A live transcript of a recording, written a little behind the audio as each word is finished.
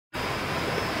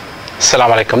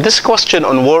Assalamu alaikum. This question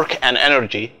on work and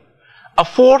energy. A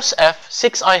force F,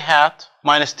 6I hat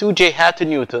minus 2J hat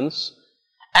newtons,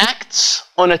 acts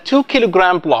on a 2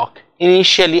 kilogram block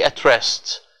initially at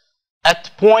rest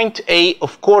at point A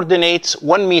of coordinates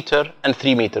 1 meter and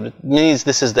 3 meter. It means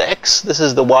this is the X, this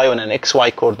is the Y on an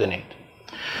XY coordinate.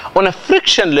 On a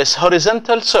frictionless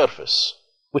horizontal surface,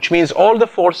 which means all the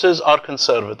forces are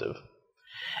conservative.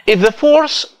 If the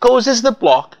force causes the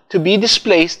block to be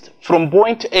displaced from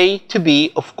point A to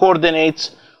B of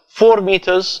coordinates 4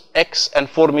 meters X and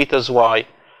 4 meters Y,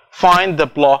 find the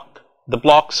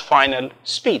block's final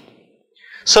speed.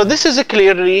 So this is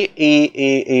clearly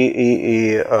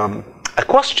a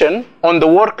question on the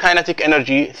work kinetic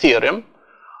energy theorem,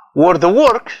 where the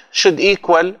work should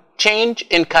equal change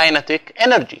in kinetic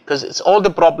energy, because it's all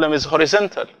the problem is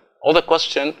horizontal. All the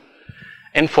question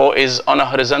info is on a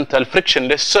horizontal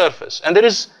frictionless surface, and there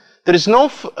is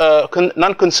no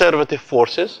non-conservative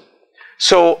forces.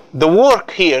 So the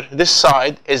work here, this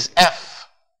side, is F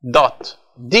dot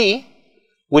D,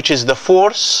 which is the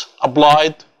force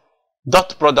applied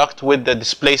dot product with the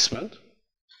displacement,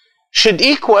 should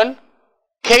equal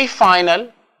K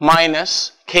final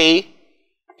minus K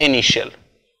initial.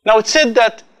 Now it said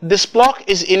that this block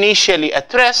is initially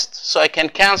at rest, so I can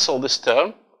cancel this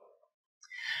term.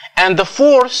 And the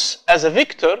force as a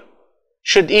vector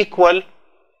should equal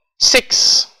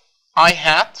 6I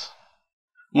hat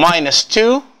minus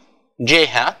 2J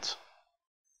hat.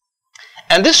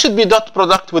 And this should be dot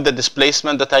product with the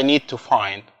displacement that I need to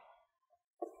find.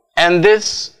 And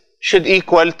this should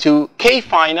equal to K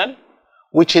final,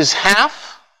 which is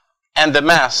half, and the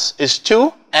mass is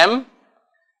 2m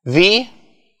V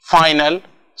final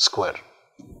square.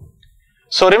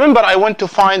 So remember, I want to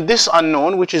find this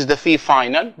unknown, which is the phi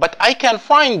final, but I can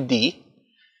find D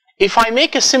if I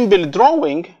make a simple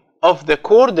drawing of the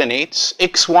coordinates,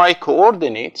 xy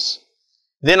coordinates.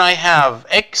 Then I have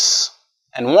x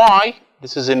and y,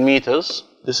 this is in meters,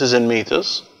 this is in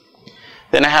meters.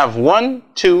 Then I have 1,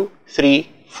 2, 3,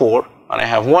 4, and I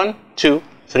have 1, 2,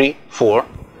 3, 4.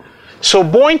 So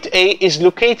point A is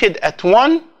located at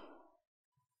 1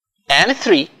 and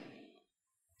 3.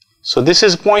 So this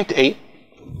is point A.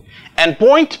 And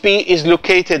point B is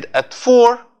located at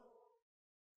 4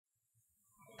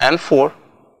 and 4.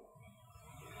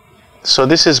 So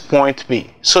this is point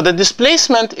B. So the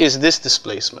displacement is this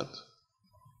displacement.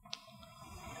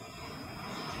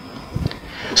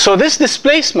 So this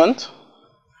displacement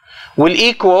will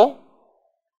equal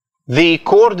the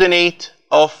coordinate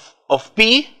of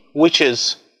B, which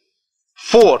is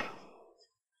 4I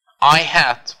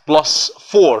hat plus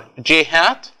 4J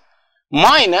hat,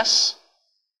 minus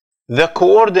the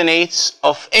coordinates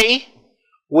of A,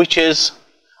 which is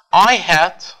I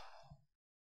hat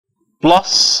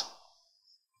plus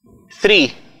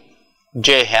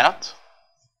 3J hat.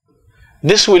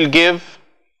 This will give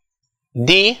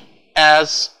D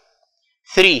as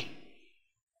 3I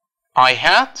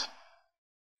hat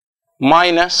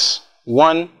minus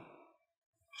 1,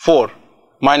 4.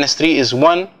 Minus 3 is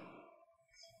 1J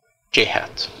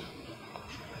hat.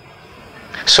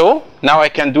 So now I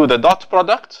can do the dot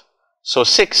product. So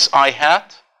 6I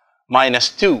hat minus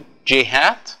 2J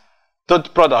hat,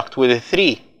 dot product with a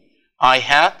 3I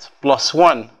hat plus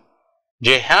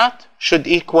 1J hat should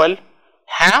equal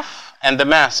half, and the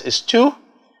mass is 2,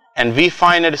 and V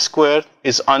final squared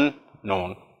is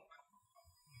unknown.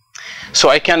 So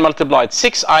I can multiply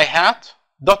 6I hat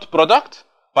dot product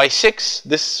by 6.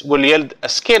 This will yield a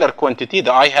scalar quantity,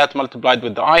 the I hat multiplied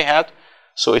with the I hat,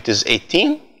 so it is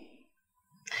 18.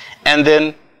 And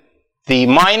then the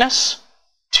minus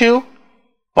 2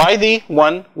 by the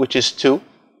 1, which is 2,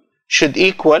 should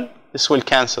equal, this will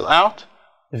cancel out,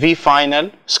 V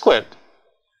final squared.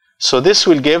 So this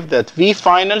will give that V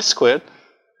final squared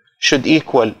should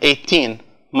equal 18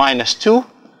 minus 2,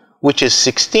 which is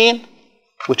 16,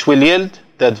 which will yield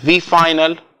that V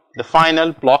final, the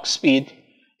final block speed,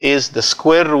 is the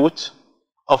square root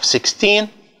of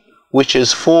 16, which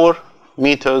is 4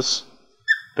 meters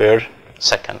per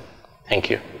second. Thank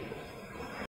you.